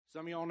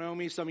Some of y'all know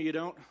me, some of you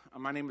don't.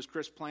 My name is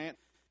Chris Plant.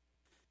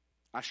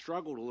 I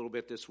struggled a little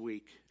bit this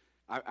week.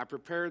 I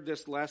prepared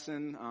this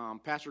lesson.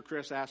 Pastor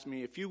Chris asked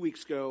me a few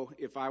weeks ago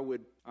if I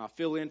would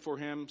fill in for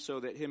him so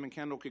that him and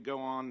Kendall could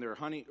go on their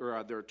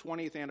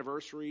 20th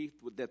anniversary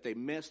that they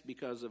missed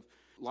because of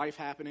life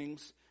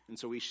happenings. And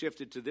so we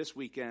shifted to this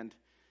weekend.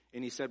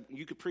 And he said,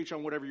 you could preach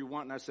on whatever you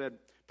want. And I said,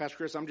 Pastor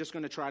Chris, I'm just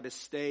going to try to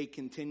stay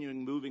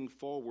continuing moving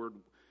forward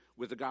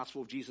with the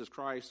gospel of Jesus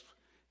Christ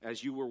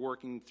as you were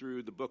working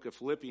through the book of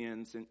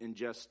Philippians and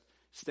just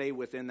stay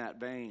within that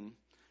vein.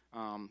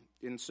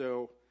 And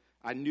so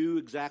I knew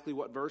exactly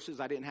what verses.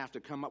 I didn't have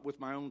to come up with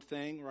my own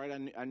thing, right?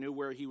 I knew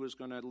where he was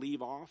going to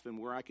leave off and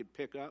where I could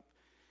pick up.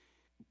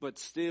 But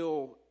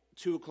still,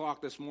 2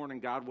 o'clock this morning,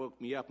 God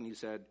woke me up and he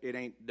said, it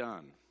ain't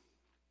done.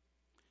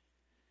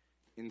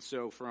 And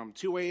so from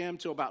 2 a.m.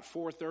 till about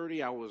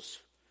 4:30, I was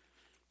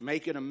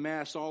making a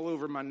mess all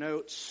over my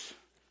notes.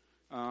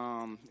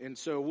 And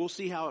so we'll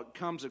see how it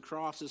comes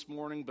across this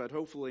morning, but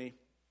hopefully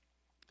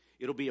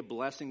it'll be a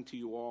blessing to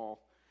you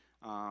all.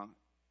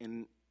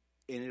 And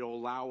it'll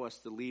allow us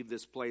to leave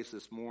this place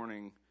this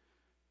morning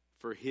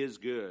for His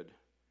good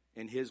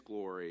and His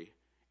glory,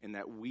 and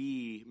that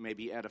we may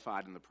be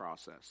edified in the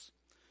process.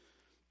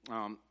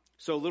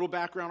 So a little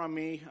background on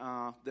me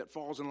that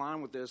falls in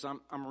line with this.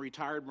 I'm a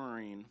retired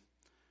Marine.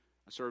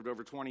 I served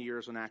over 20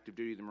 years on active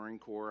duty in the Marine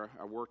Corps.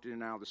 I worked in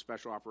and out of the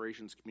special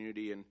operations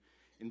community, and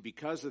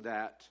because of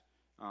that,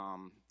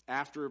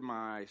 after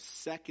my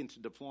second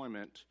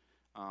deployment,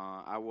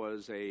 I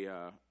was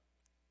a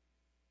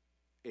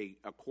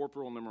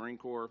corporal in the Marine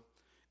Corps,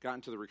 got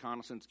into the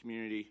reconnaissance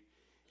community,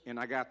 and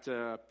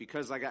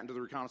because I got into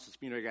the reconnaissance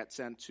community, I got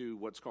sent to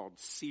what's called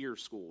SEER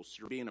schools,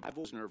 being a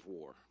prisoner of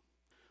war.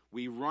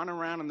 We run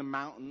around in the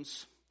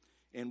mountains,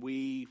 and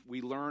we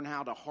learn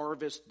how to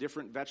harvest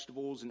different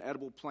vegetables and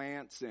edible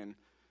plants and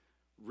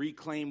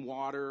reclaim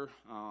water,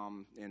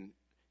 and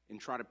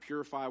try to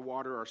purify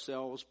water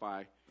ourselves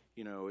by,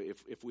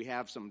 if we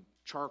have some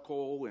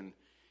charcoal and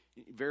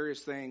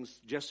various things,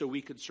 just so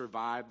we could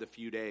survive the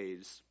few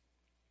days,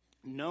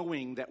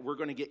 knowing that we're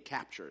going to get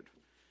captured.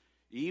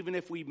 Even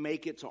if we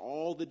make it to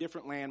all the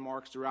different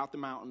landmarks throughout the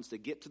mountains to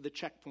get to the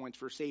checkpoints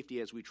for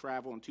safety as we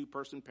travel in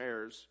two-person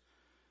pairs,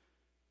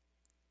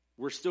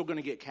 we're still going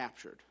to get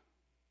captured.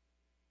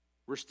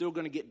 We're still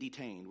going to get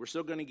detained. We're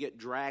still going to get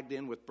dragged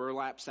in with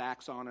burlap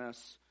sacks on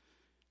us,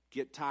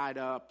 get tied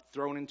up,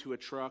 thrown into a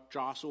truck,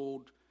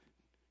 jostled,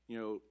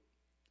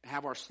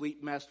 have our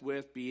sleep messed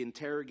with, be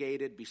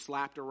interrogated, be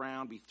slapped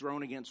around, be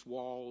thrown against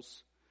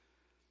walls.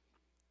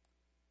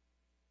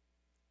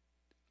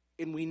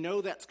 And we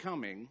know that's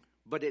coming,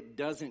 but it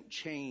doesn't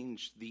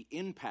change the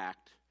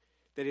impact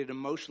that it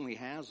emotionally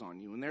has on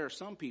you. And there are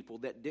some people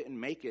that didn't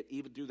make it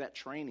even through that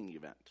training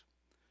event.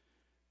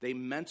 They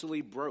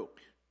mentally broke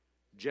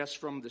just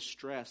from the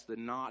stress, the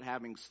not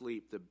having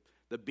sleep,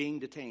 the being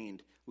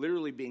detained,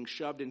 literally being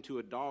shoved into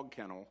a dog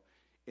kennel,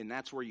 and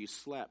that's where you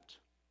slept.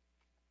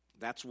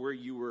 That's where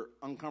you were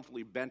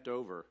uncomfortably bent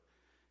over,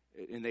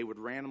 and they would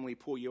randomly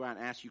pull you out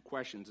and ask you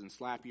questions and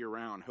slap you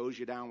around, hose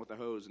you down with a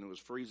hose, and it was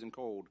freezing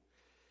cold.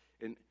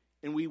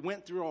 And we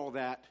went through all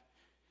that,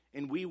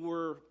 and we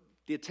were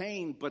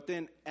detained, but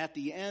then at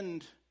the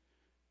end,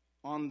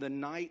 on the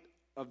night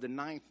of the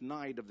 9th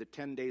night of the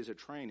 10 days of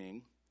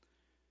training,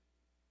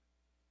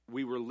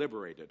 we were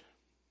liberated.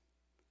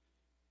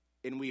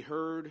 And we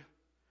heard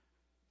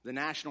the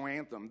national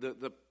anthem,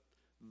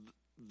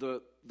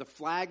 the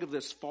flag of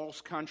this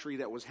false country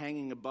that was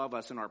hanging above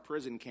us in our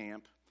prison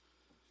camp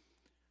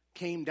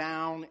came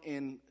down,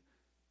 and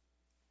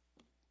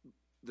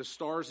the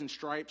stars and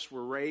stripes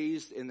were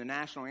raised, and the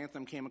national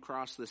anthem came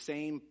across the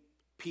same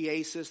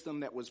PA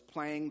system that was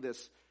playing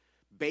this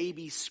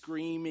baby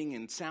screaming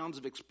and sounds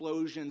of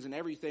explosions and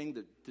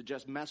everything to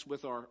just mess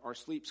with our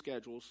sleep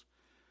schedules.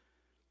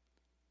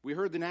 We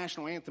heard the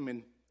national anthem,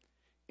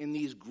 and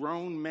these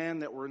grown men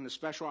that were in the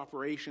special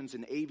operations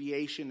and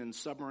aviation and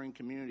submarine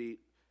community,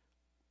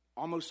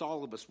 almost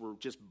all of us were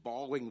just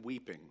bawling,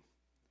 weeping.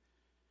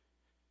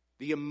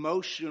 The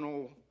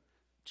emotional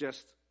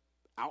just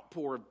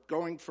outpour of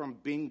going from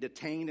being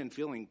detained and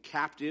feeling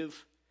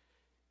captive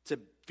to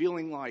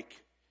feeling like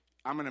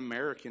I'm an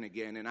American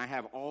again and I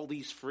have all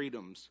these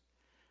freedoms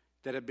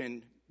that have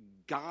been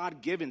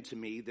God-given to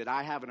me that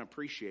I haven't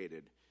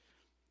appreciated.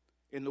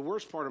 And the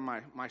worst part of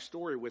my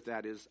story with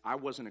that is I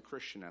wasn't a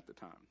Christian at the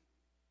time.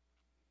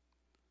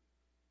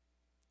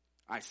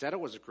 I said I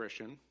was a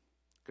Christian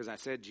because I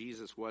said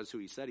Jesus was who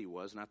he said he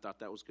was, and I thought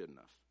that was good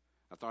enough.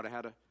 I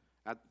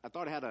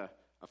thought I had a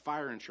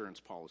fire insurance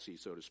policy,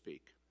 so to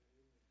speak.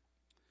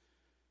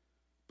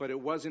 But it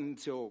wasn't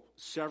until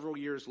several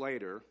years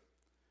later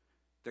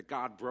that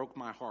God broke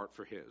my heart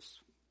for his.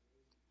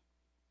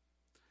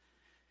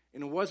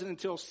 And it wasn't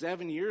until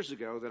 7 years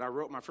ago that I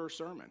wrote my first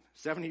sermon.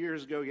 7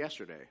 years ago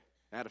yesterday.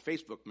 I had a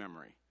Facebook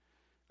memory.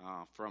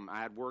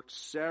 I had worked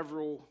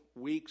several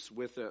weeks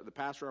with the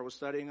pastor I was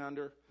studying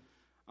under,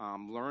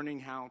 learning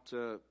how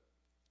to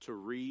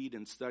read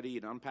and study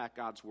and unpack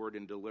God's word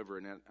and deliver.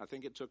 And I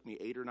think it took me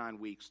 8 or 9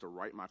 weeks to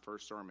write my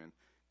first sermon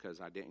because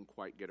I didn't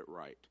quite get it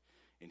right.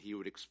 and he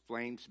would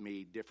explain to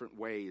me different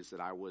ways that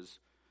I was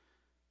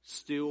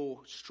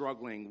still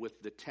struggling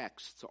with the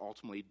text to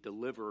ultimately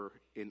deliver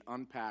and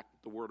unpack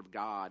the Word of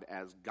God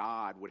as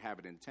God would have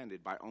it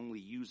intended by only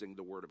using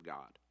the Word of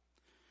God.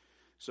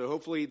 So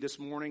hopefully this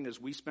morning,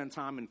 as we spend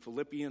time in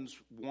Philippians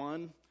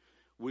 1,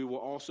 we will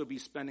also be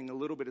spending a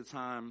little bit of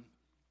time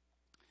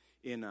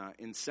in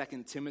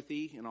 2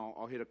 Timothy, and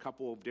I'll hit a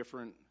couple of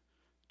different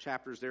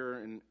chapters there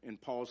in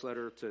Paul's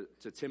letter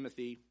to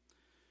Timothy.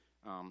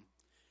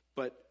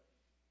 But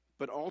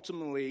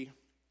ultimately,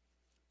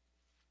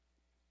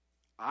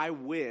 I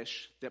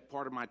wish that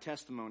part of my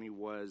testimony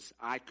was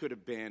I could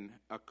have been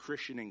a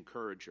Christian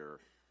encourager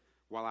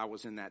while I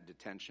was in that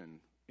detention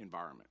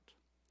environment.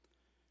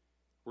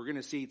 We're going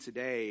to see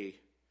today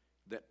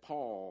that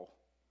Paul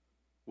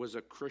was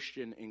a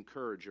Christian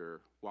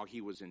encourager while he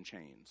was in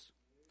chains.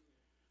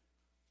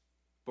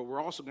 But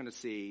we're also going to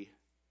see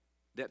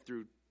that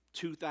through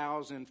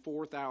 2,000,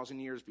 4,000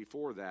 years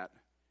before that,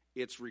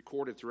 it's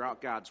recorded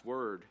throughout God's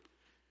Word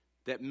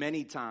that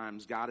many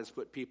times God has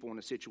put people in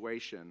a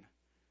situation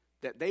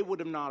that they would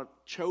have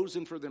not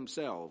chosen for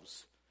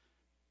themselves,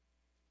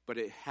 but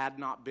it had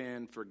not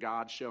been for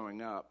God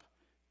showing up,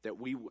 that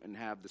we wouldn't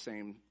have the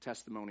same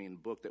testimony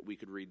and book that we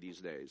could read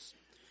these days.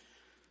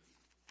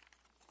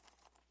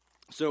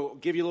 So,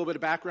 give you a little bit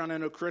of background. I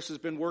know Chris has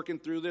been working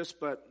through this,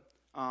 but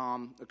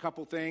a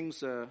couple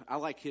things. I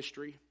like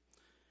history.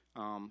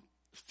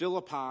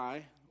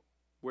 Philippi,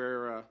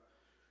 where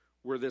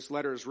this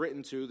letter is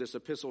written to, this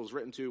epistle is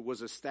written to,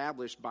 was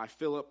established by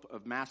Philip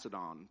of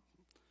Macedon.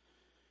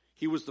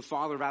 He was the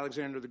father of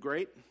Alexander the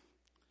Great.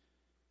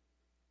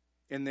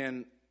 And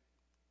then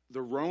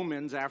the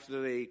Romans,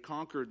 after they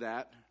conquered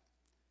that,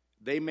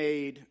 they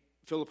made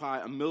Philippi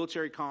a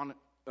military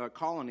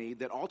colony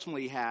that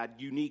ultimately had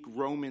unique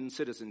Roman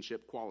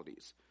citizenship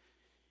qualities.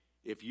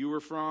 If you were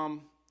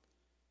from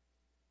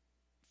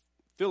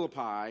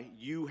Philippi,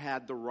 you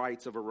had the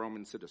rights of a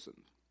Roman citizen.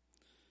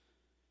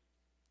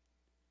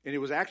 And it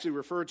was actually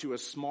referred to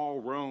as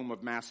small Rome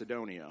of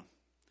Macedonia.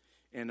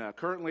 And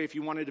currently, if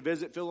you wanted to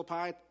visit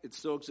Philippi, it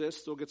still exists,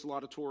 still gets a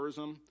lot of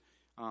tourism.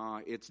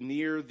 It's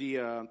near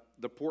the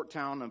port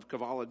town of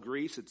Kavala,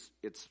 Greece.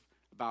 It's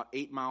about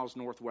 8 miles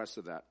northwest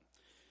of that.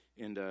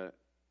 And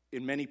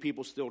many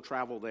people still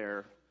travel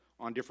there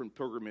on different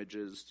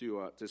pilgrimages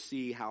to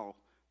see how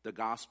the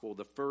gospel,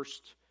 the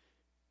first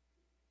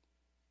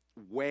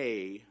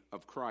way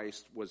of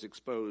Christ, was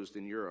exposed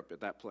in Europe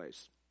at that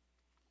place.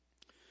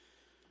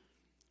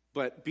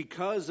 But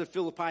because of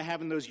Philippi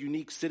having those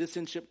unique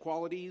citizenship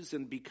qualities,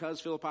 and because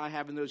Philippi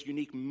having those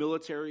unique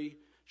military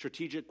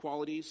strategic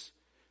qualities,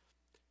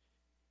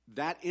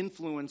 that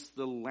influenced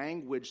the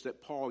language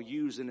that Paul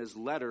used in his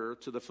letter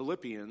to the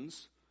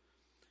Philippians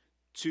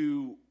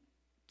to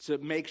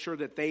make sure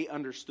that they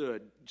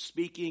understood,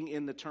 speaking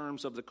in the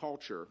terms of the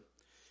culture.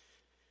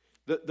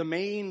 The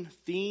main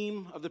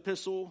theme of the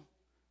epistle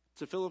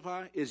to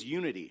Philippi is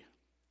unity.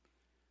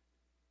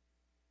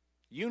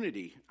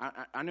 Unity.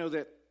 I know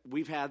that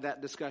we've had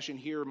that discussion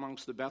here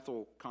amongst the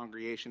Bethel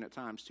congregation at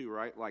times too,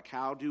 right? Like,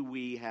 how do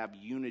we have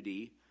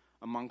unity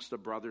amongst the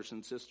brothers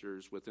and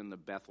sisters within the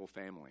Bethel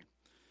family?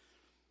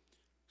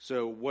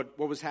 So what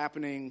was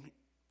happening,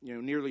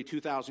 nearly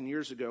 2,000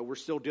 years ago, we're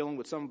still dealing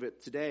with some of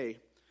it today.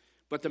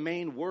 But the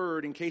main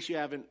word, in case you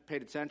haven't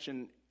paid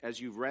attention as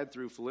you've read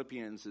through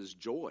Philippians, is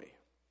joy.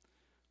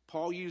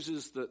 Paul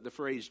uses the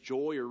phrase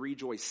joy or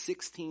rejoice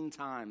 16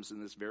 times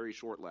in this very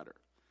short letter.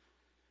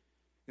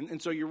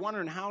 And so you're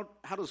wondering, how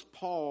does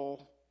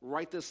Paul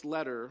write this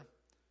letter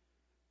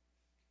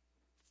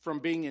from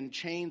being in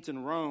chains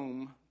in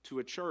Rome to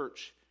a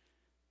church,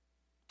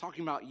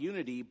 talking about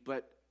unity,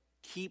 but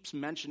keeps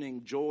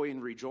mentioning joy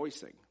and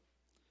rejoicing?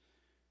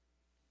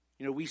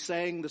 We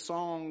sang the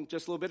song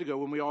just a little bit ago,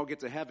 when we all get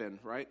to heaven,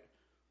 right?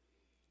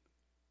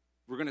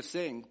 We're going to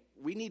sing.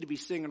 We need to be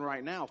singing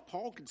right now. If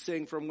Paul could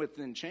sing from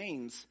within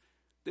chains,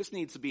 this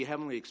needs to be a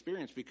heavenly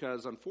experience,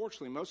 because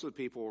unfortunately most of the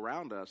people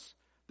around us,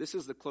 this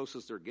is the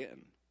closest they're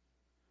getting.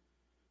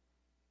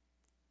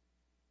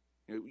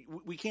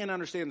 We can't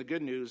understand the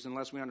good news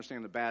unless we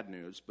understand the bad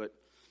news. But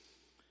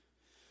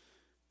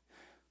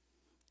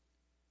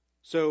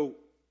so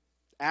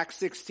Acts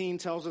 16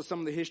 tells us some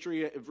of the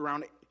history of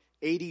around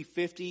AD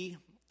 50.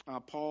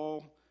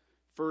 Paul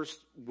first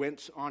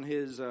went on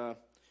his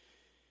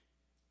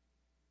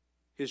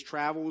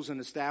travels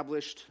and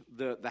established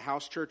the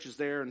house churches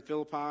there in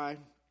Philippi.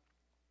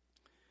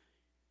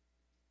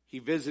 He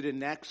visited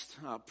next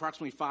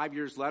approximately 5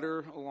 years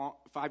later,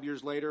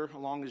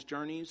 along his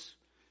journeys.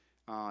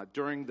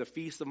 During the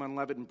Feast of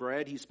Unleavened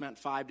Bread, he spent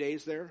 5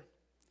 days there.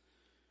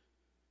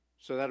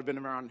 So that would have been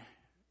around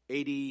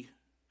AD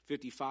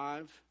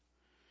 55.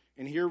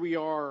 And here we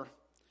are,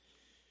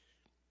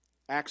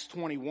 Acts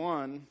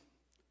 21.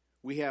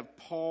 We have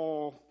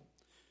Paul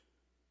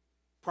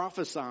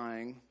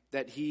prophesying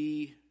that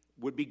he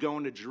would be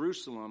going to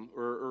Jerusalem,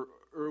 or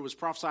it was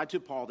prophesied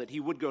to Paul that he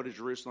would go to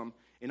Jerusalem,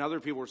 and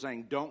other people were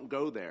saying, don't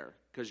go there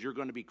because you're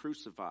going to be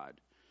crucified.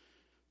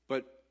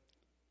 But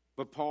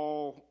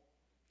Paul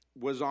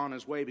was on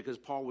his way because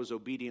Paul was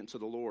obedient to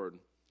the Lord.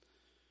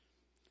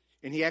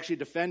 And he actually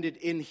defended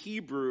in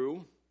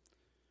Hebrew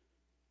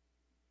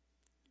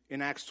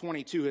in Acts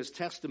 22 his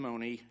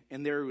testimony,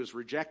 and there he was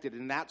rejected.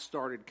 And that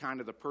started kind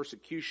of the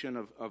persecution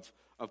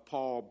of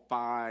Paul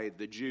by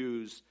the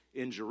Jews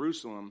in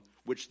Jerusalem,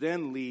 which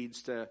then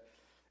leads to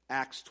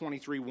Acts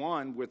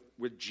 23:1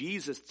 with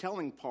Jesus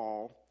telling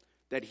Paul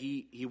that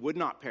he would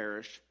not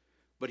perish,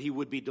 but he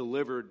would be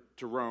delivered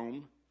to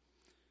Rome.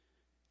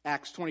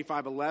 Acts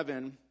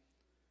 25:11,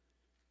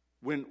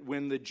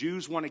 when the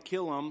Jews want to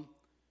kill him,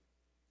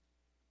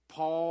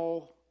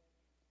 Paul,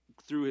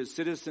 through his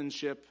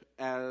citizenship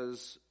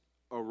as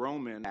a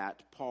Roman,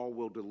 that Paul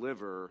will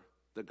deliver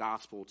the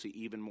gospel to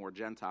even more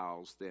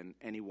Gentiles than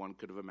anyone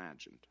could have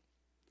imagined.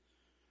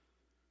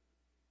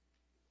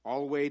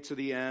 All the way to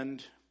the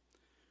end,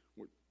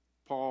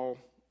 Paul,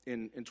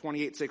 in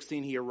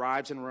 28:16, he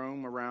arrives in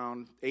Rome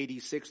around AD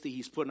 60.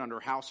 He's put under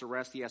house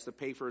arrest. He has to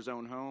pay for his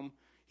own home.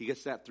 He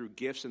gets that through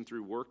gifts and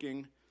through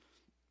working.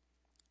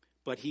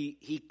 But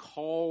he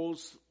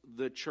calls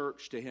the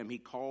church to him. He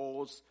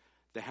calls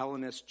the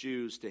Hellenist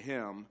Jews to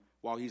him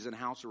while he's in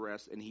house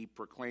arrest, and he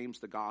proclaims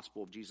the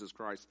gospel of Jesus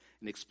Christ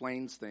and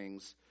explains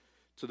things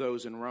to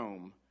those in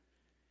Rome.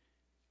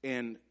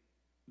 And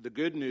the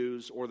good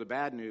news or the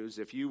bad news,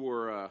 if you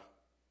were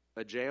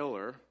a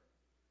jailer,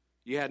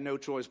 you had no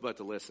choice but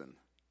to listen.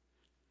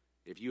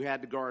 If you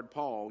had to guard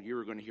Paul, you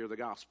were going to hear the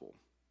gospel.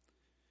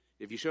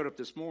 If you showed up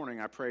this morning,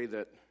 I pray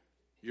that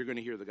you're going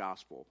to hear the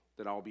gospel,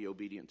 that I'll be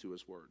obedient to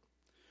his word.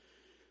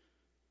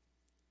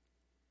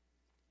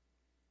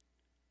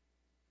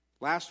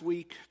 Last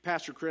week,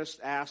 Pastor Chris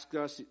asked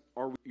us,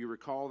 you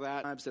recall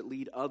that? Lives that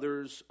lead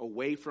others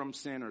away from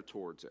sin or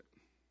towards it.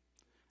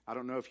 I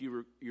don't know if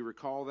you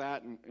recall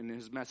that in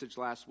his message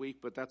last week,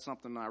 but that's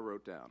something I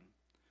wrote down.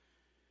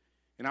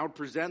 And I would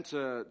present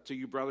to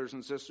you brothers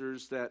and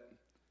sisters that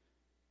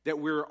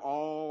we're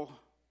all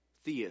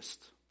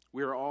theists.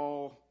 We're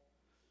all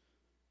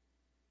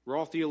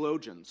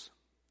theologians.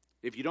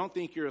 If you don't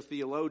think you're a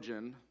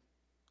theologian,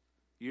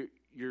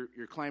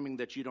 you're claiming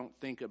that you don't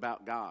think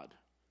about God,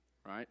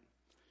 right?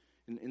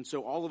 And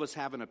so all of us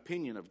have an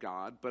opinion of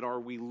God, but are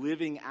we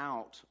living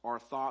out our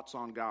thoughts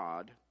on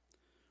God?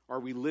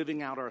 Are we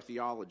living out our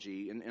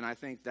theology? And I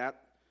think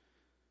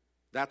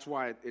that's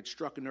why it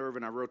struck a nerve,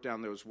 and I wrote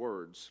down those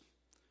words.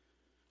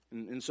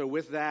 And so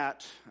with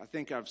that, I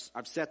think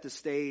I've set the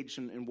stage,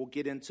 and we'll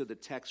get into the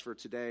text for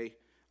today.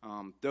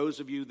 Those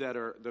of you that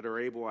are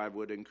able, I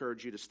would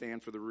encourage you to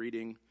stand for the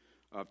reading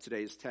of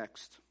today's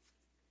text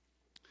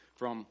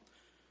from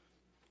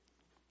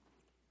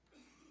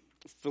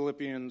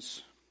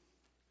Philippians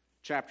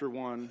chapter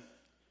 1,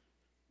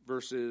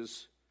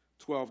 verses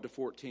 12 to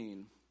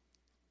 14.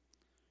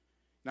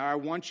 Now I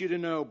want you to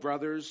know,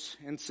 brothers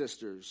and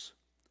sisters,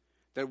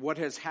 that what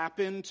has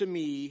happened to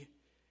me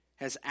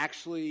has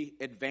actually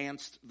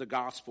advanced the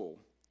gospel,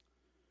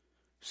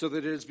 so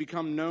that it has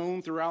become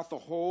known throughout the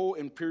whole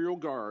imperial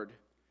guard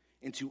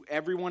and to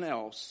everyone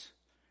else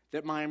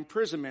that my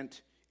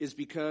imprisonment is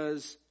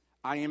because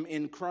I am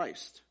in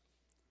Christ.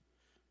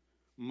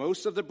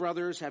 Most of the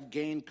brothers have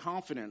gained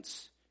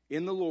confidence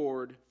in the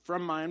Lord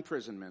from my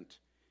imprisonment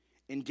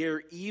and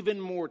dare even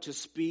more to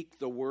speak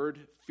the word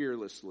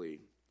fearlessly.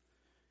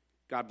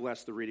 God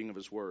bless the reading of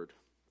his word.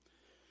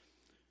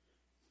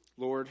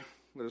 Lord,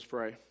 let us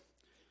pray.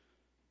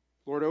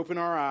 Lord, open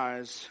our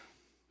eyes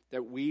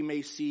that we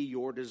may see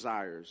your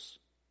desires.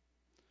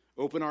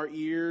 Open our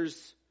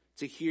ears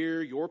to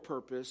hear your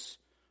purpose.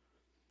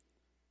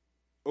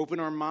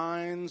 Open our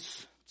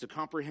minds to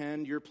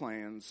comprehend your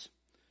plans.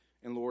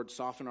 And Lord,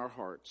 soften our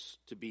hearts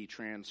to be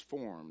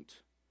transformed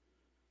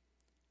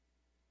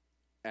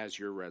as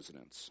your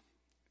residents.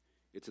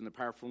 It's in the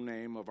powerful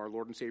name of our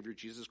Lord and Savior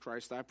Jesus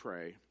Christ I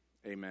pray.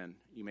 Amen.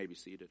 You may be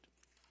seated.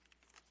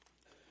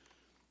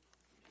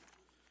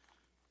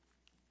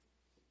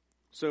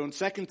 So in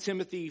 2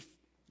 Timothy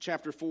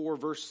chapter 4,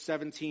 verse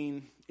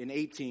 17 and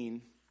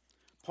 18,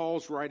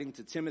 Paul's writing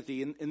to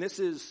Timothy, and this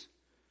is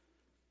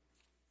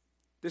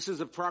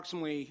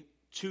approximately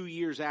 2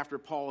 years after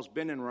Paul's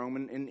been in Rome,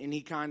 and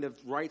he kind of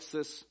writes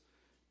this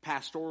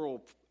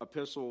pastoral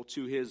epistle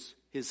to his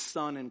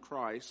son in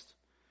Christ,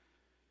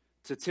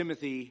 to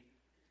Timothy.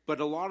 But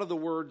a lot of the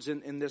words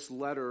in this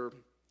letter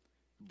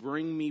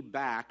bring me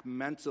back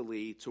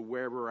mentally to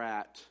where we're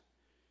at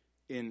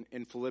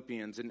in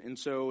Philippians. And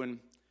so in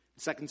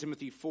 2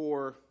 Timothy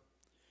 4,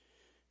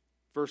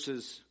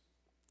 verses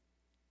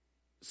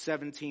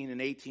 17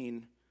 and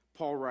 18,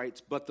 Paul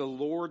writes, "But the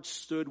Lord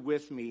stood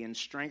with me and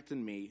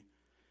strengthened me,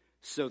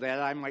 so that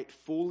I might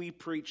fully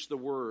preach the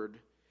word,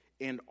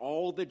 and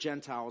all the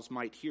Gentiles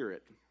might hear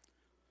it.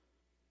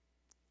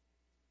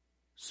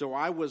 So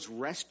I was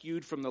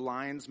rescued from the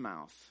lion's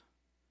mouth.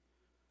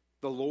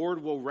 The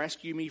Lord will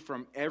rescue me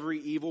from every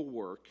evil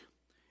work,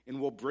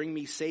 and will bring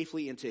me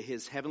safely into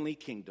his heavenly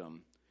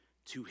kingdom.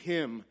 To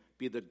him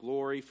be the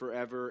glory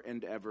forever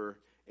and ever.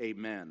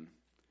 Amen."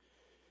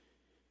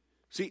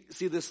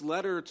 See, this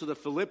letter to the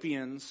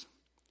Philippians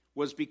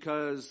was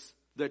because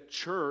the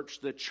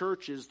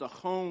churches, the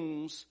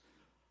homes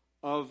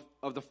of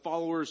the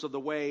followers of the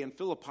way in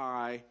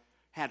Philippi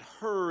had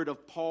heard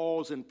of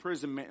Paul's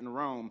imprisonment in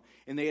Rome,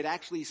 and they had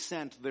actually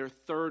sent their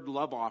third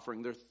love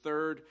offering, their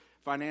third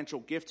financial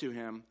gift to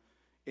him,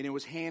 and it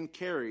was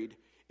hand-carried.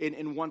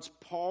 And once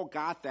Paul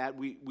got that,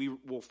 we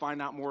will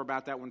find out more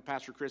about that when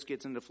Pastor Chris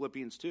gets into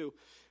Philippians 2.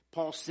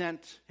 Paul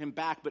sent him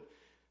back,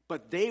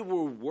 but they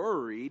were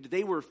worried.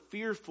 They were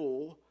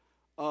fearful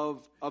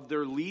of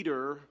their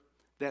leader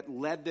that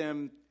led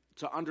them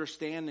to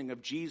understanding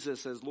of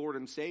Jesus as Lord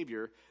and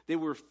Savior. They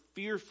were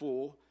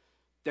fearful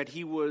that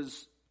he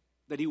was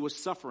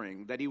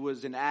suffering, that he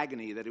was in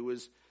agony, that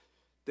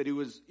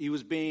he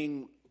was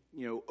being,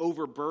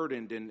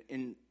 overburdened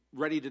and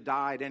ready to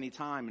die at any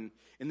time,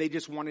 and they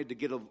just wanted to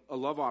get a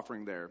love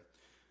offering there.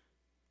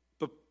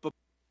 But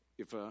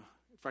if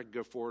I could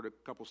go forward a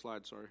couple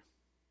slides, sorry.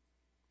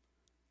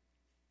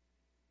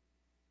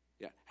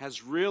 Yeah,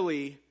 has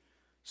really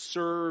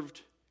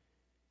served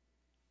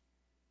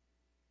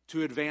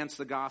to advance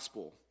the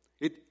gospel.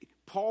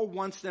 Paul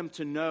wants them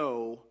to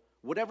know,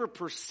 whatever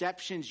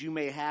perceptions you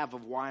may have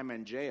of why I'm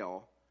in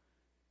jail,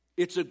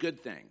 it's a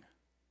good thing.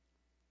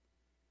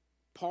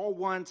 Paul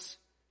wants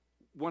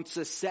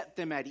to set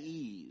them at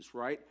ease,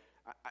 right?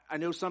 I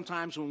know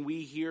sometimes when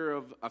we hear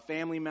of a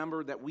family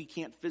member that we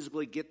can't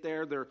physically get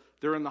there,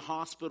 they're in the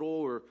hospital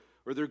or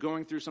they're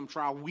going through some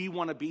trial, we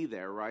want to be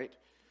there, right?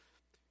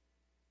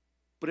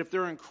 But if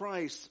they're in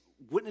Christ,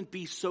 wouldn't it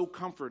be so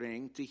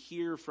comforting to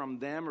hear from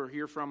them or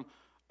hear from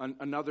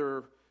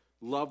another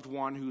loved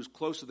one who's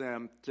close to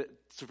them,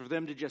 for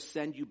them to just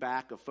send you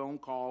back a phone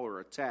call or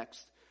a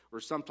text or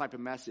some type of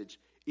message?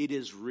 It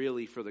is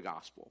really for the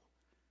gospel.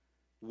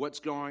 What's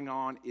going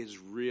on is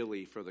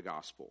really for the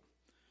gospel.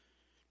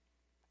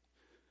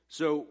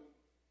 So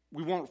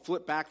we won't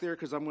flip back there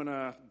because I'm going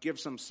to give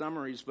some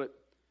summaries, but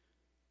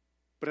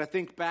I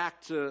think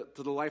back to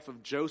the life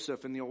of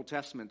Joseph in the Old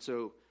Testament.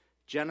 So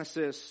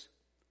Genesis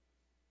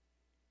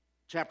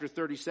chapter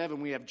 37,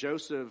 we have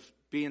Joseph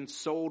being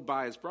sold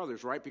by his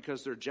brothers, right?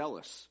 Because they're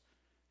jealous,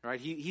 right?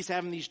 He's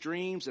having these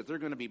dreams that they're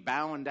going to be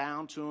bowing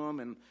down to him,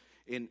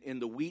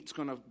 and the wheat's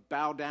going to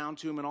bow down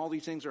to him, and all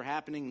these things are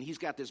happening, and he's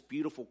got this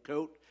beautiful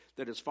coat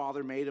that his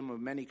father made him of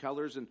many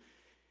colors, and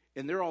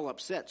they're all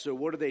upset. So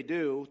what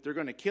do? They're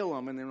going to kill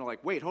him, and they're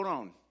like, wait, hold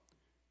on.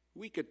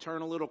 We could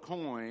turn a little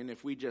coin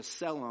if we just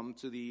sell him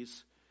to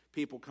these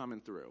people coming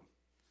through.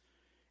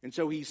 And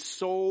so he's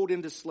sold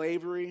into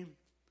slavery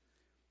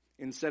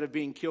instead of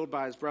being killed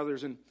by his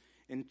brothers. And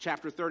in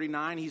chapter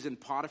 39, he's in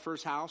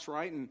Potiphar's house,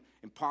 right? And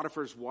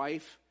Potiphar's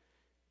wife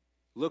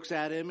looks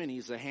at him, and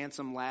he's a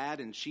handsome lad,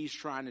 and she's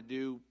trying to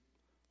do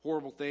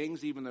horrible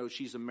things, even though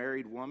she's a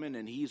married woman,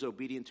 and he's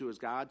obedient to his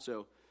God.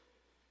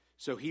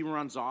 So he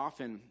runs off,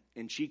 and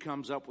she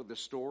comes up with the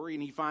story,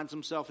 and he finds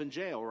himself in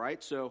jail,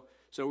 right? So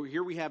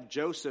here we have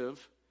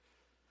Joseph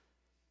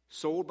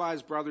sold by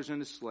his brothers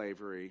into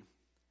slavery,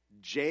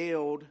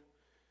 jailed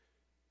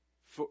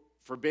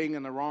for being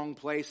in the wrong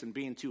place and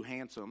being too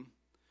handsome.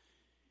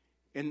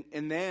 And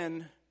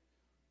then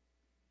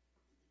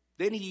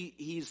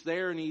he's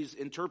there and he's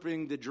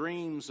interpreting the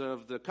dreams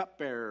of the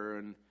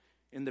cupbearer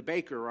and the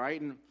baker,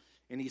 right?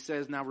 And he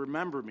says, now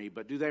remember me,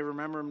 but do they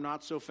remember him?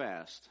 Not so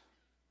fast.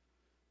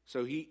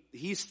 So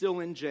he's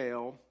still in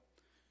jail,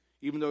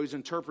 even though he's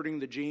interpreting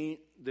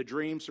the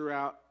dreams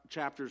throughout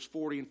chapters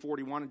 40 and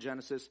 41 of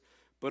Genesis,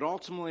 but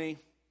ultimately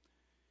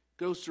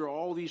goes through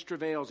all these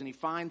travails, and he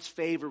finds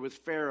favor with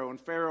Pharaoh, and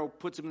Pharaoh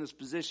puts him in this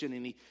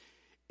position,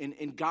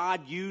 and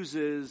God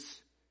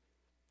uses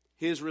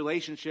his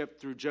relationship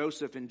through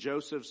Joseph and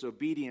Joseph's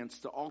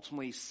obedience to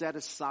ultimately set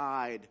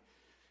aside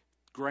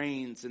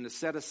grains and to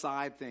set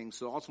aside things.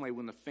 So ultimately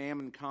when the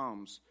famine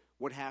comes,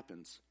 what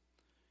happens?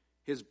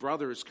 His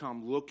brothers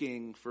come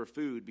looking for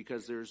food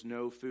because there's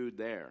no food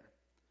there.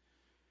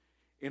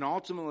 And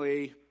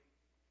ultimately,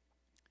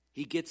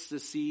 he gets to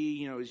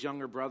see, his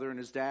younger brother and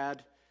his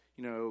dad.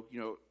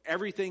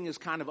 Everything is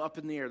kind of up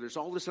in the air. There's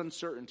all this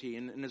uncertainty,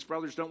 and his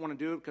brothers don't want to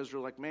do it because they're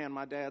like, man,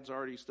 my dad's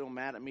already still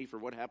mad at me for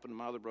what happened to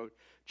my other brother,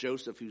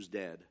 Joseph, who's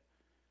dead.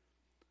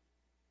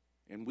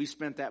 And we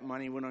spent that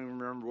money. We don't even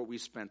remember what we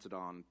spent it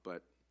on,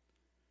 but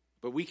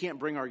we can't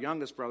bring our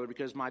youngest brother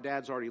because my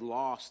dad's already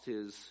lost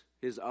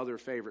his other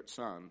favorite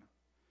son.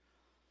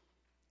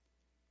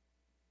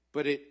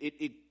 But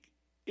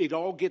it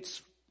all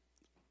gets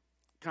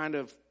kind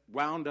of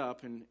wound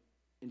up in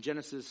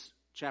Genesis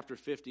chapter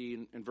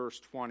 50 and verse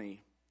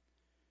 20,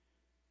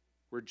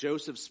 where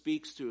Joseph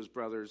speaks to his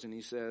brothers and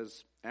he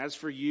says, as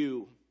for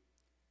you,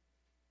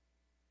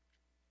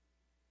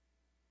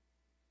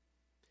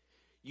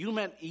 you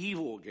meant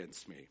evil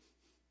against me,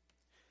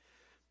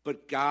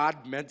 but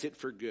God meant it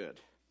for good,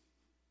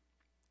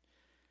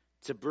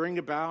 to bring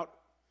about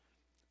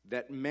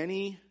that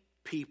many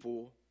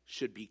people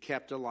should be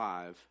kept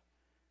alive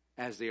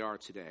as they are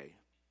today.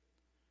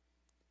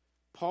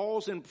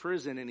 Paul's in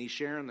prison and he's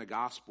sharing the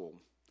gospel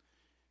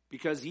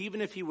because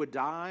even if he would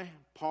die,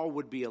 Paul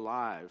would be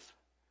alive.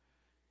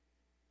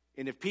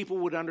 And if people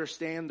would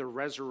understand the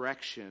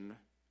resurrection,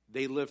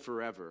 they live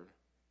forever.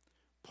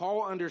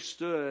 Paul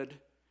understood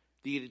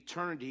the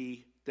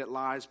eternity that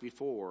lies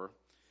before.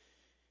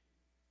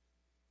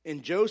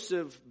 And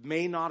Joseph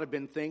may not have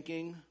been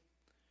thinking,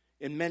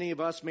 and many of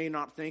us may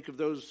not think of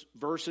those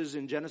verses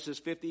in Genesis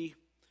 50,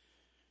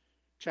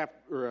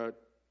 chapter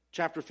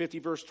 50,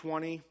 verse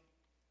 20,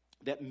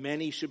 that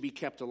many should be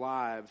kept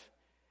alive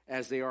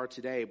as they are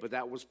today. But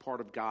that was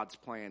part of God's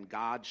plan.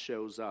 God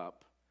shows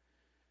up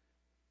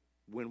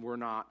when we're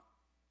not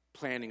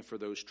planning for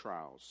those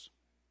trials.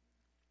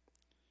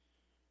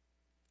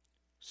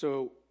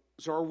 So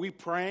are we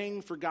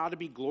praying for God to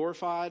be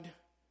glorified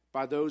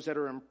by those that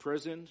are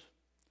imprisoned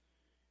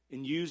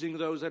and using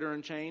those that are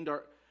enchained?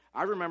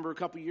 I remember a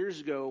couple years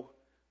ago,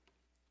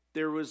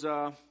 there was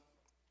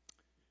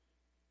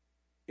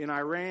in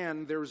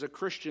Iran, there was a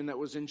Christian that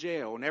was in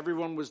jail, and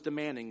everyone was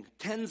demanding.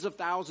 Tens of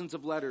thousands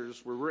of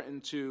letters were written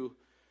to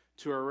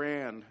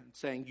Iran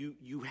saying,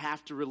 you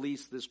have to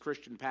release this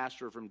Christian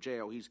pastor from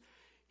jail.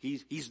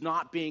 He's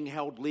not being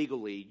held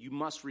legally. You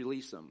must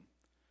release him.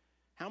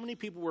 How many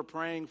people were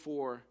praying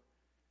for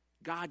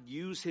God,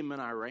 use him in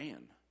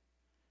Iran?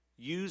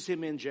 Use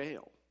him in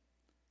jail.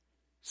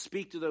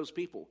 Speak to those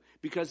people.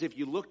 Because if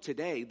you look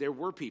today, there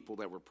were people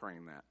that were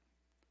praying that.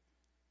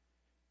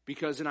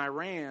 Because in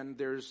Iran,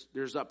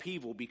 there's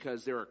upheaval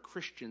because there are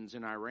Christians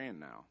in Iran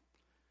now.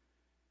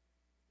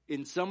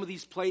 In some of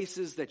these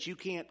places that you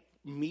can't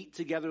meet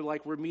together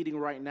like we're meeting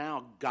right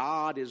now,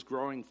 God is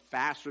growing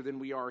faster than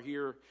we are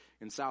here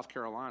in South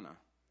Carolina.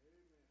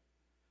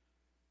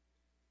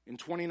 In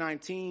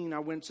 2019, I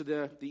went to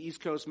the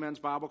East Coast Men's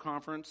Bible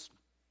Conference.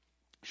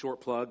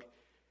 Short plug.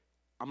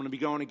 I'm going to be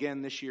going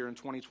again this year in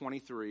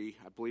 2023.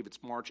 I believe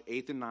it's March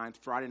 8th and 9th,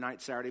 Friday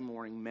night, Saturday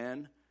morning.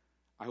 Men,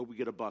 I hope we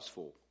get a bus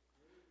full.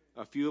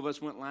 A few of us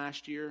went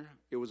last year.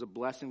 It was a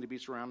blessing to be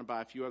surrounded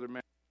by a few other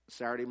men.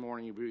 Saturday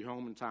morning, you'll be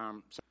home in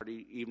time.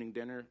 Saturday evening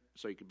dinner,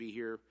 so you could be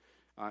here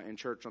in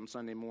church on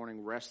Sunday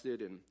morning,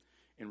 rested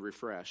and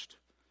refreshed.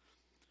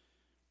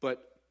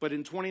 But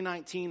in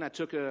 2019, I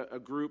took a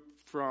group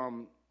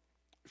from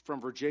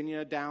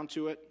Virginia down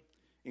to it,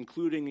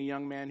 including a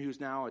young man who's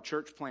now a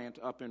church plant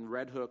up in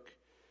Red Hook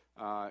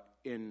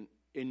in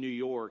New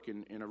York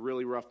in a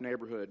really rough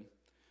neighborhood.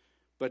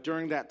 But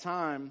during that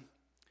time,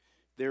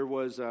 there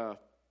was a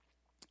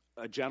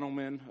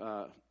gentleman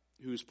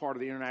who's part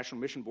of the International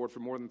Mission Board for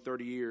more than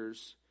 30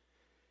 years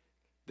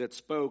that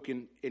spoke,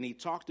 and he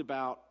talked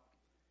about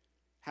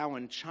how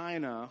in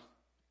China,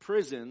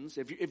 prisons,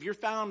 if you're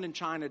found in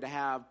China to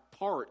have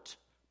part,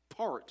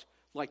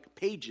 like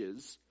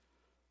pages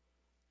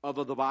of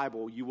the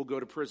Bible, you will go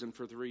to prison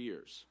for 3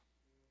 years.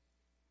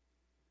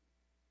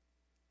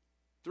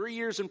 3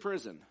 years in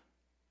prison.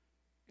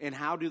 And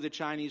how do the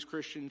Chinese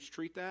Christians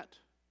treat that?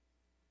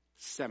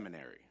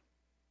 Seminary.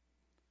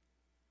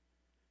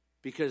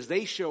 Because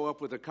they show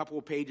up with a couple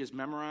of pages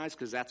memorized,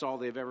 because that's all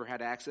they've ever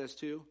had access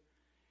to,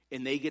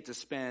 and they get to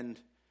spend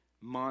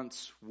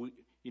months,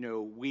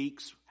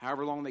 weeks,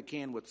 however long they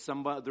can with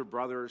some other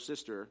brother or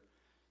sister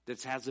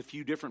that has a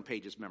few different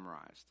pages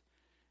memorized.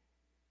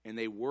 And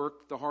they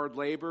work the hard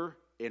labor,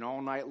 and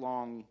all night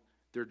long,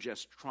 they're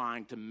just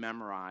trying to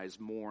memorize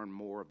more and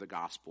more of the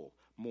gospel,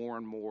 more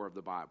and more of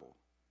the Bible.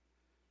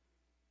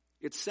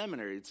 It's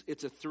seminary.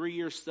 It's a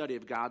 3-year study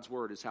of God's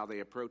word is how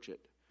they approach it.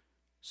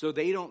 So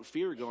they don't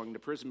fear going to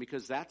prison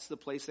because that's the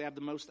place they have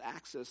the most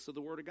access to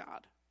the word of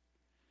God.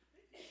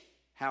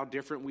 How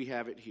different we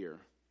have it here.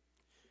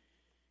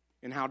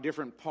 And how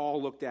different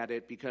Paul looked at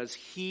it, because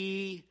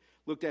he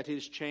looked at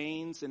his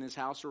chains and his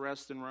house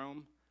arrest in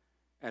Rome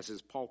as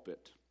his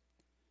pulpit.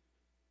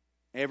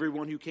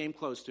 Everyone who came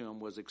close to him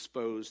was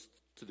exposed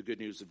to the good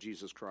news of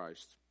Jesus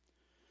Christ.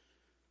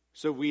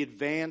 So we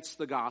advance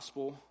the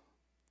gospel.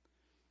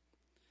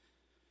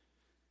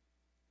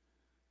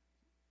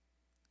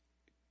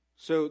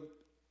 So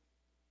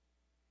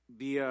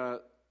the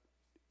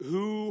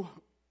who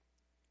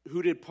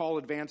did Paul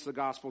advance the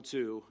gospel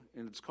to?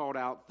 And it's called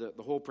out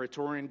the whole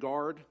Praetorian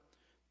Guard,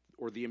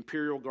 or the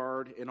Imperial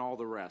Guard, and all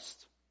the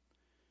rest.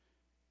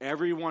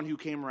 Everyone who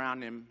came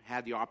around him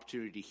had the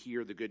opportunity to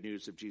hear the good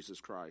news of Jesus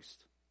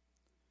Christ.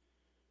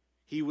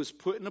 He was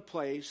put in a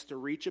place to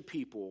reach a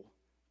people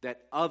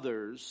that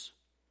others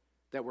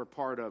that were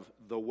part of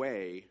the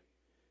way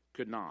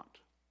could not.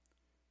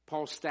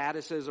 Paul's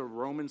status as a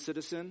Roman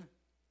citizen,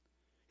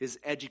 his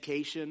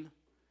education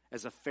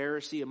as a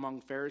Pharisee among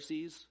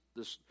Pharisees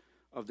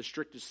of the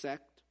strictest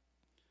sect,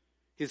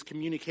 his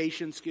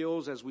communication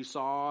skills, as we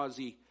saw as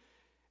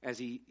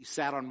he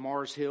sat on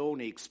Mars Hill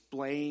and he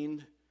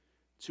explained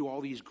to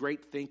all these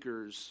great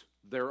thinkers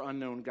their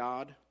unknown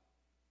God.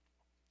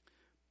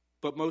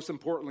 But most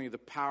importantly, the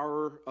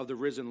power of the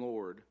risen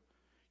Lord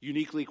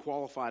uniquely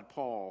qualified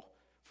Paul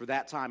for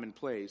that time and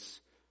place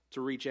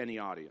to reach any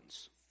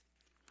audience.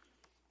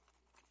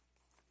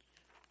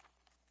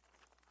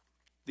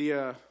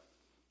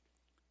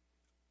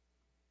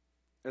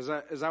 As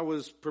I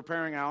was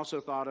preparing, I also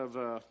thought of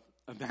a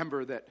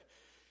member that,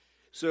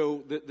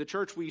 so the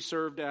church we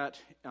served at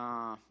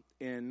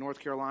in North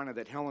Carolina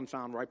that Helen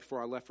found right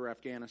before I left for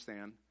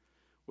Afghanistan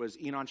was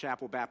Enon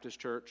Chapel Baptist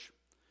Church.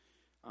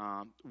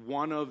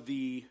 One of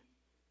the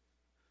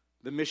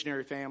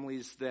missionary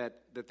families that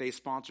they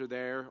sponsor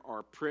there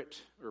are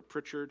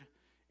Pritchard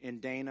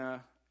and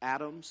Dana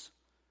Adams.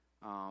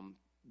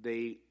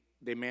 They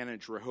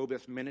manage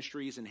Rehoboth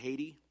Ministries in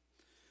Haiti.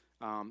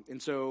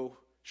 And so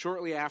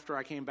shortly after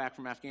I came back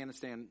from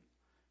Afghanistan,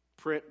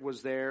 Pritt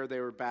was there. They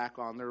were back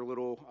on their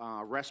little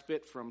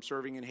respite from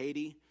serving in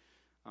Haiti,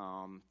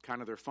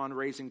 kind of their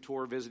fundraising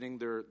tour, visiting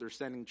their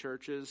sending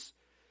churches.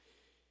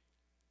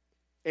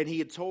 And he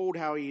had told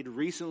how he had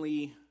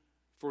recently,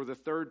 for the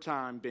third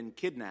time, been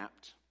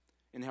kidnapped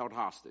and held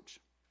hostage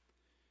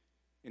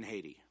in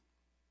Haiti.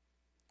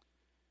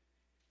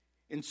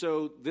 And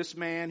so this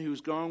man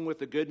who's going with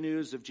the good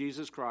news of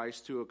Jesus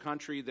Christ to a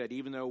country that,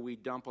 even though we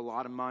dump a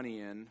lot of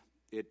money in,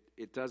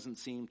 it doesn't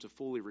seem to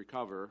fully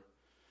recover.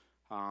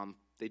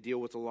 They deal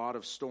with a lot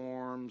of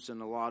storms and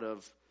a lot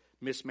of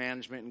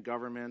mismanagement in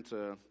government.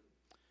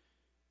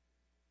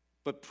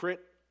 But Pritt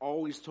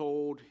always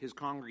told his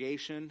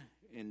congregation,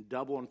 and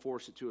double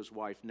enforce it to his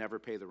wife, never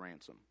pay the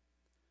ransom.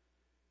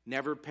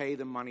 Never pay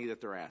the money that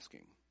they're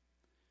asking.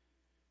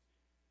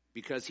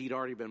 Because he'd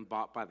already been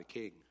bought by the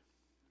king.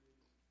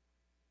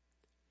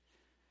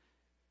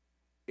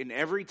 And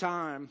every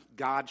time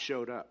God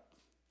showed up,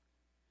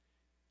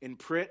 and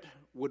Pritt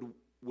would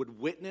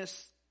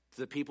witness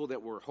to the people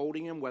that were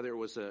holding him, whether it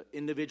was an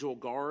individual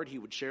guard, he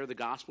would share the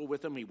gospel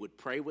with them, he would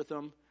pray with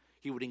them,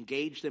 he would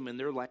engage them in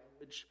their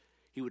language,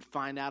 he would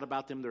find out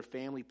about them, their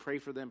family, pray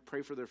for them,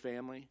 pray for their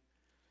family.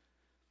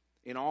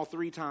 And all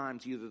three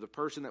times, either the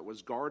person that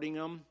was guarding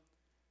him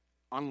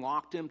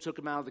unlocked him, took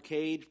him out of the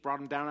cage, brought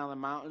him down out of the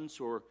mountains,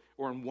 or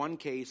in one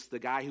case, the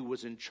guy who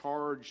was in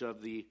charge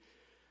of the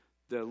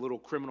little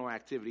criminal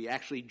activity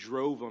actually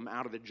drove him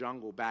out of the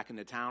jungle back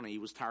into town, and he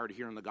was tired of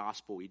hearing the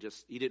gospel. He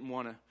didn't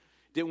want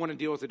to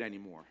deal with it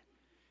anymore.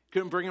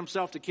 Couldn't bring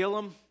himself to kill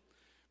him,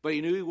 but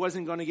he knew he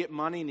wasn't going to get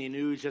money, and he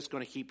knew he was just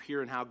going to keep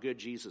hearing how good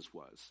Jesus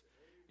was.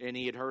 And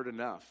he had heard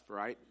enough,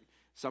 right?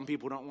 Some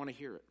people don't want to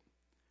hear it.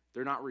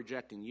 They're not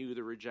rejecting you,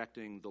 they're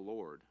rejecting the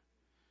Lord.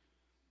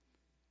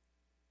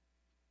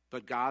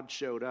 But God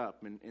showed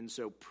up, and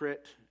so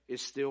Pritt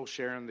is still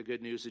sharing the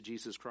good news of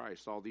Jesus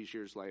Christ all these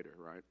years later,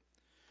 right?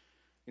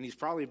 And he's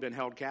probably been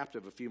held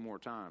captive a few more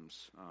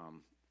times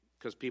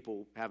because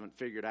people haven't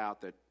figured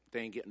out that they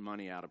ain't getting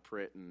money out of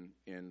Pritt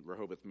and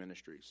Rehoboth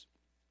Ministries.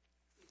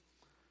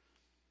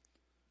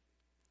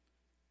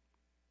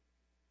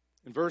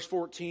 In verse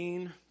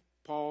 14,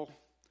 Paul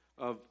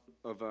of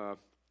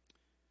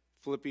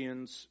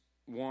Philippians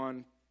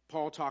 1,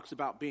 Paul talks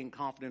about being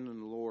confident in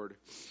the Lord.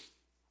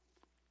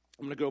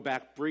 I'm going to go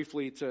back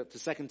briefly to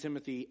 2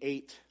 Timothy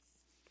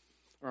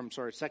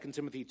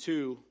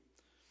 2,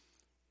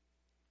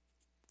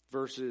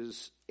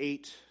 verses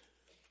 8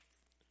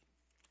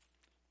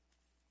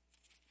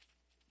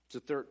 to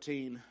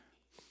 13.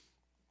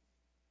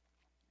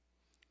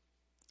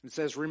 It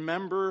says,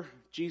 remember,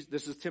 Jesus,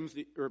 this is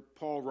Timothy, or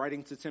Paul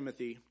writing to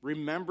Timothy,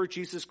 remember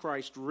Jesus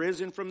Christ,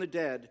 risen from the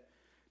dead,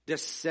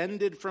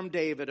 descended from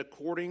David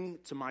according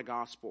to my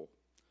gospel,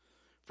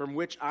 from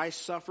which I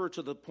suffer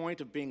to the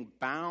point of being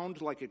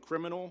bound like a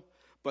criminal,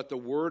 but the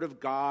word of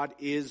God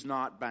is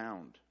not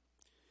bound.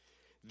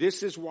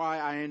 This is why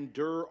I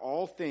endure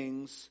all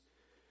things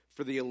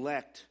for the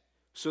elect,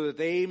 so that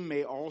they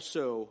may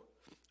also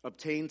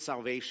obtain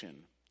salvation,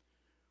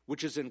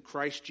 which is in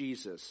Christ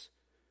Jesus,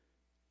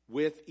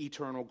 with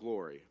eternal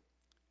glory.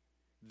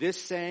 This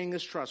saying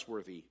is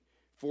trustworthy,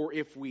 for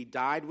if we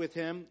died with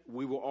him,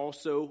 we will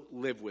also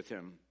live with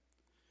him.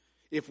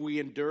 If we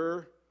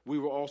endure, we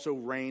will also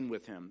reign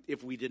with him.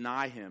 If we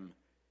deny him,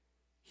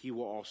 he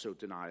will also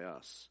deny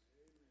us.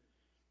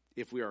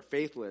 If we are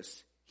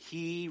faithless,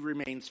 he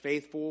remains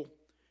faithful,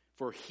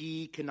 for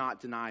he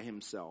cannot deny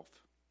himself.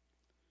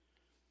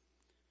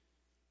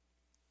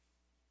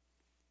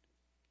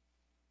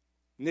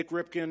 Nick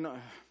Ripken,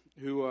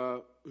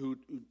 who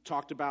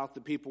talked about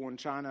the people in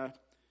China,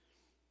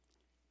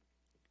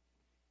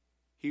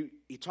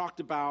 he talked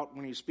about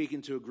when he was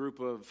speaking to a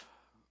group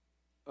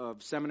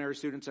of seminary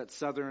students at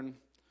Southern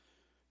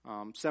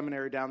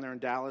Seminary down there in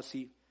Dallas.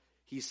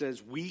 He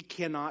says, we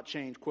cannot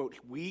change, quote,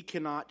 we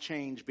cannot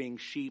change being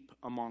sheep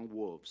among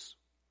wolves.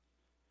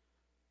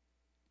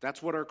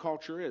 That's what our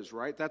culture is,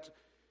 right?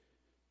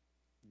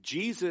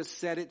 Jesus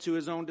said it to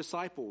his own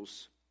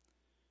disciples.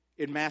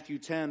 In Matthew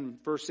 10,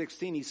 verse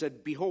 16, he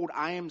said, behold,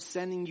 I am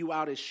sending you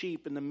out as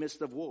sheep in the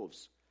midst of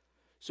wolves.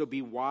 So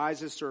be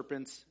wise as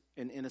serpents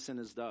and innocent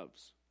as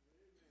doves.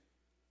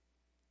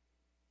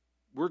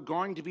 We're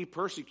going to be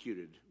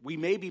persecuted. We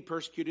may be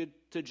persecuted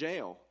to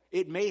jail.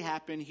 It may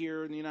happen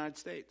here in the United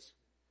States.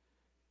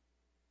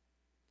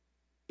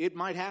 It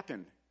might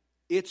happen.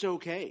 It's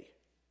okay.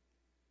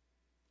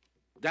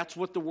 That's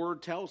what the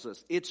word tells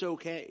us. It's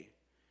okay.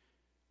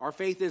 Our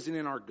faith isn't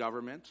in our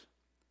government.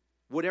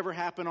 Whatever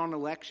happened on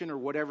election or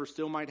whatever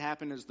still might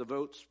happen as the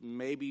votes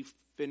maybe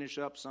finish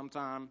up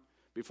sometime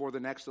before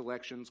the next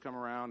elections come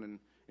around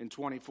in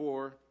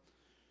 24.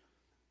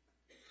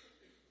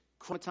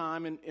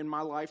 Time in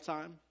my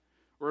lifetime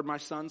or in my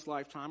son's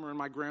lifetime or in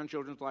my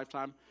grandchildren's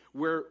lifetime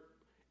where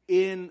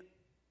in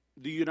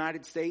the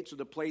United States or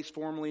the place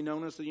formerly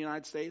known as the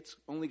United States,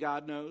 only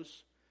God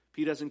knows. If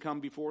he doesn't come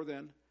before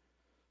then.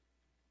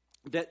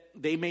 that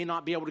they may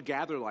not be able to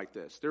gather like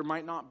this. There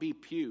might not be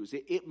pews.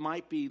 It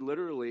might be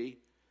literally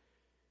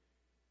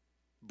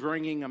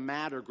bringing a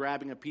mat or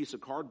grabbing a piece of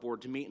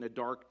cardboard to meet in a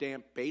dark,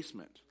 damp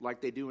basement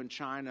like they do in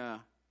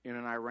China and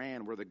in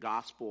Iran where the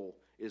gospel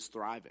is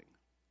thriving.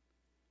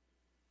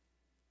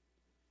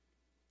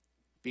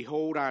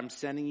 Behold, I am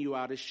sending you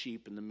out as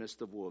sheep in the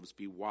midst of wolves.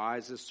 Be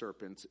wise as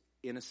serpents,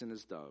 innocent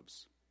as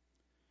doves.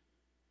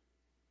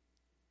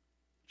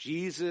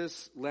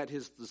 Jesus let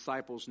his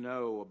disciples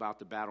know about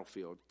the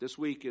battlefield. This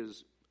week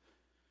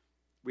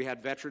we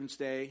had Veterans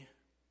Day.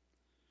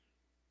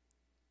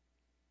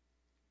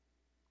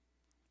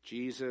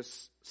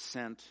 Jesus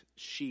sent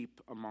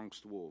sheep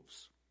amongst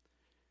wolves.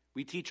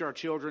 We teach our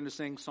children to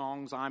sing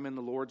songs, I'm in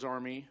the Lord's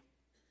army.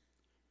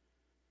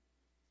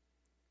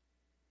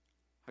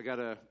 I got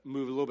to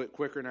move a little bit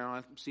quicker now.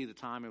 I see the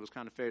time. It was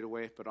kind of faded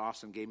away, but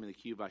Austin gave me the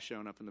cue by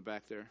showing up in the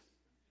back there.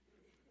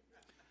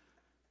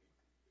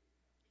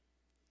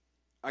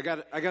 I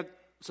got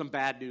some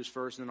bad news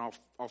first, and then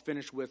I'll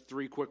finish with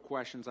 3 quick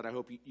questions that I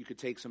hope you could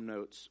take some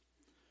notes.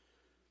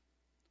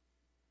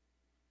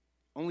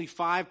 Only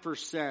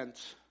 5%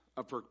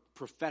 of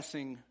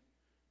professing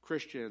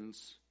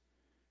Christians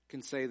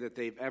can say that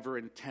they've ever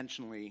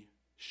intentionally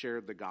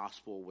shared the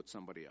gospel with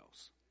somebody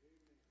else.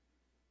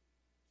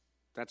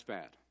 That's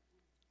bad.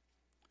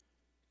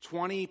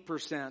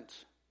 20%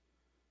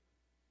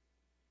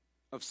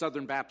 of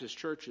Southern Baptist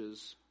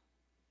churches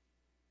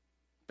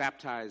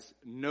baptized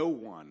no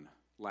one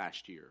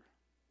last year.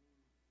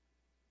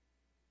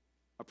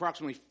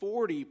 Approximately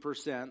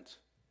 40%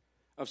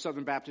 of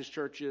Southern Baptist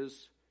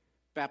churches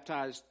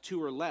baptized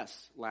 2 or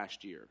less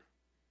last year.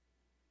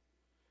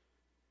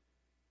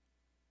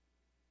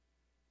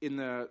 In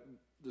the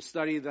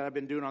study that I've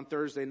been doing on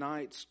Thursday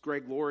nights,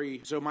 Greg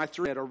Laurie, so my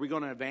 3 said, are we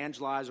going to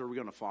evangelize or are we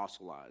going to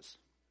fossilize?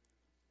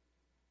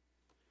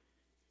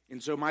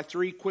 And so my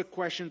 3 quick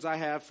questions I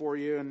have for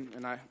you,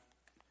 and I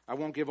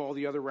won't give all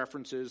the other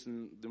references,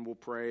 and then we'll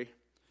pray.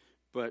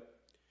 But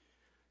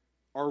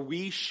are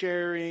we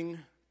sharing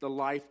the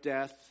life,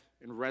 death,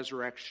 and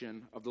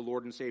resurrection of the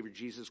Lord and Savior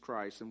Jesus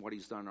Christ and what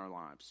he's done in our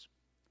lives?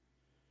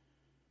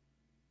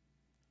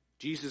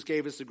 Jesus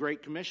gave us the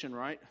Great Commission,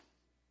 right?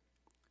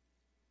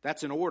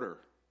 That's an order.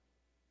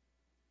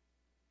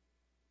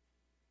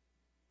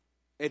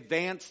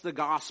 Advance the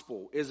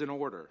gospel is an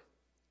order.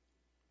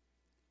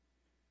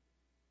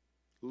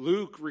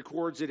 Luke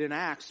records it in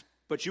Acts.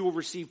 But you will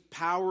receive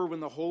power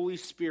when the Holy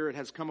Spirit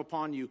has come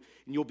upon you,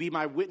 and you'll be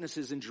my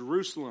witnesses in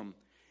Jerusalem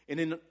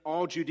and in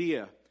all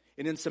Judea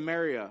and in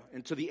Samaria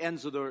and to the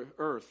ends of the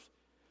earth.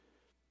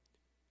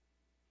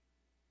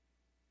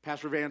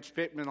 Pastor Vance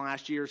Pittman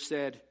last year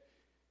said,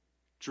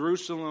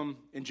 Jerusalem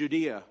and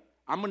Judea,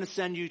 I'm going to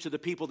send you to the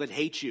people that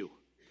hate you.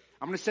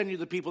 I'm going to send you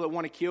to the people that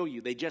want to kill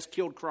you. They just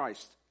killed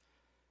Christ.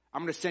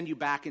 I'm going to send you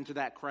back into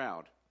that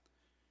crowd.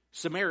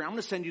 Samaria, I'm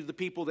going to send you to the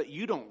people that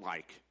you don't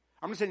like.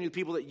 I'm going to send you the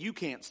people that you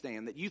can't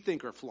stand, that you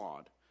think are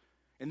flawed.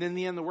 And then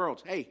the end of the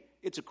world, hey,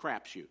 it's a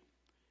crapshoot.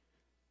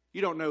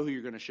 You don't know who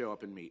you're going to show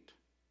up and meet.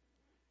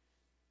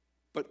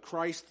 But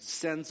Christ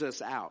sends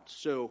us out.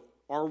 So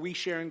are we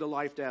sharing the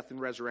life, death,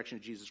 and resurrection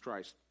of Jesus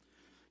Christ?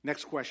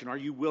 Next question, are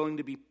you willing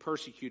to be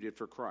persecuted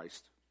for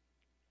Christ?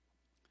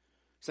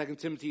 2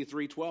 Timothy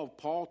 3:12,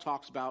 Paul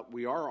talks about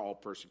we are all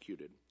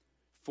persecuted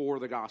for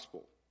the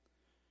gospel.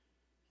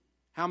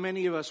 How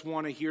many of us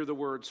want to hear the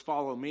words,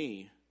 follow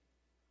me,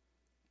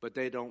 but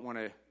they don't want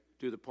to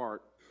do the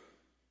part,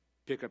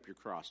 pick up your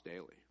cross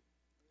daily?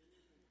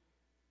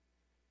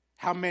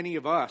 How many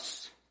of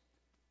us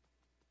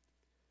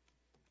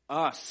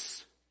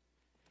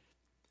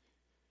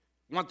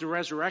want the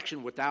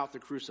resurrection without the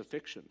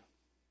crucifixion?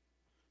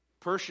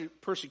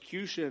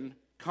 Persecution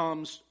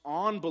comes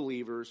on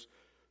believers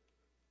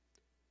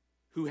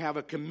who have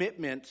a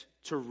commitment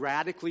to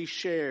radically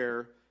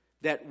share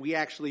that we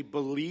actually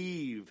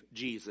believe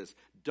Jesus.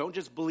 Don't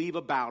just believe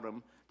about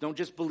him. Don't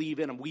just believe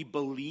in him. We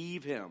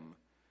believe him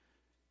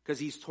because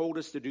he's told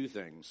us to do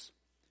things.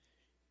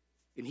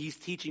 And he's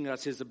teaching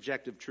us his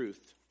objective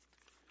truth.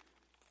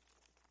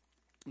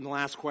 And the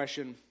last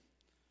question,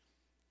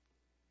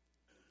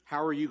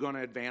 how are you going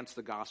to advance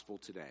the gospel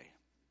today?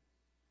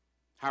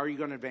 How are you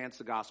going to advance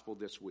the gospel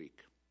this week?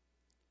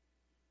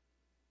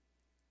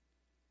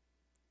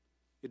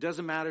 It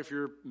doesn't matter if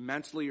you're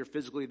mentally or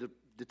physically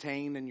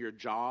detained in your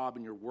job,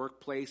 in your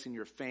workplace, in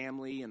your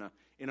family,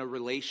 in a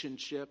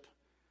relationship,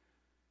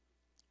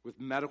 with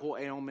medical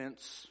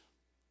ailments,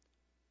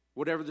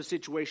 whatever the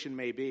situation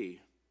may be.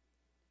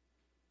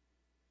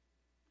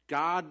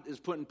 God is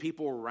putting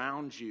people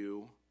around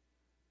you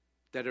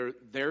that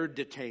they're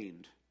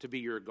detained to be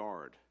your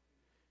guard.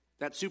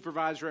 That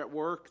supervisor at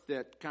work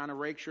that kind of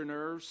rakes your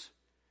nerves,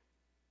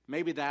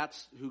 maybe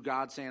that's who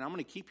God's saying, I'm going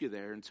to keep you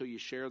there until you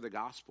share the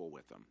gospel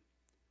with them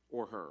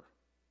or her.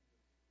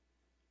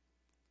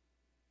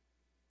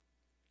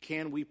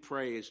 Can we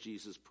pray as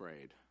Jesus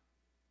prayed?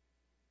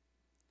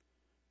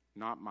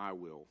 Not my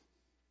will,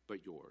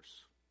 but yours.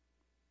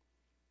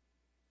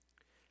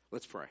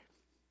 Let's pray.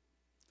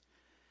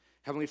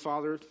 Heavenly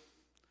Father,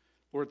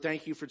 Lord,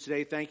 thank you for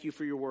today. Thank you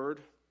for your word.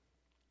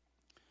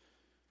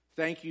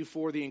 Thank you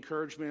for the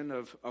encouragement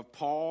of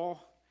Paul.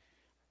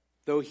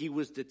 Though he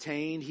was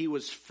detained, he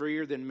was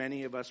freer than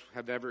many of us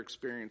have ever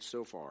experienced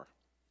so far.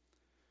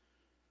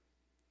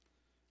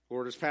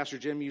 Lord, as Pastor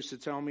Jim used to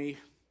tell me,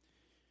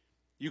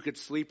 you could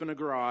sleep in a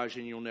garage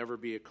and you'll never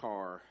be a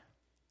car.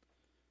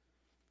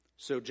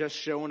 So just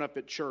showing up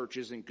at church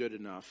isn't good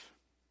enough.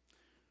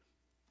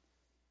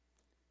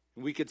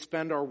 We could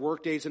spend our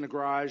work days in a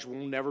garage,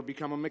 we'll never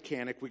become a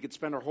mechanic. We could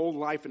spend our whole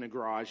life in a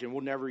garage and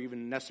we'll never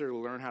even necessarily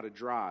learn how to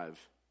drive.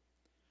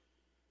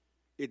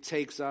 It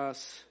takes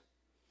us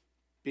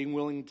being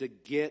willing to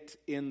get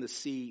in the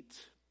seat,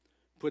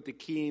 put the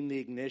key in the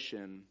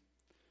ignition,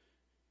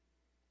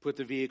 put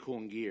the vehicle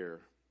in gear,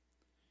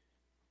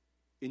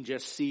 and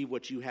just see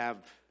what you have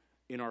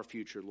in our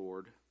future,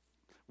 Lord.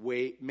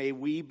 May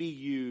we be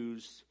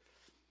used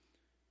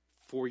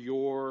for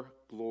your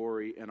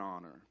glory and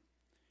honor.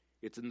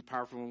 It's in the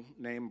powerful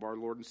name of our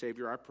Lord and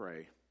Savior I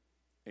pray.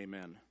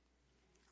 Amen.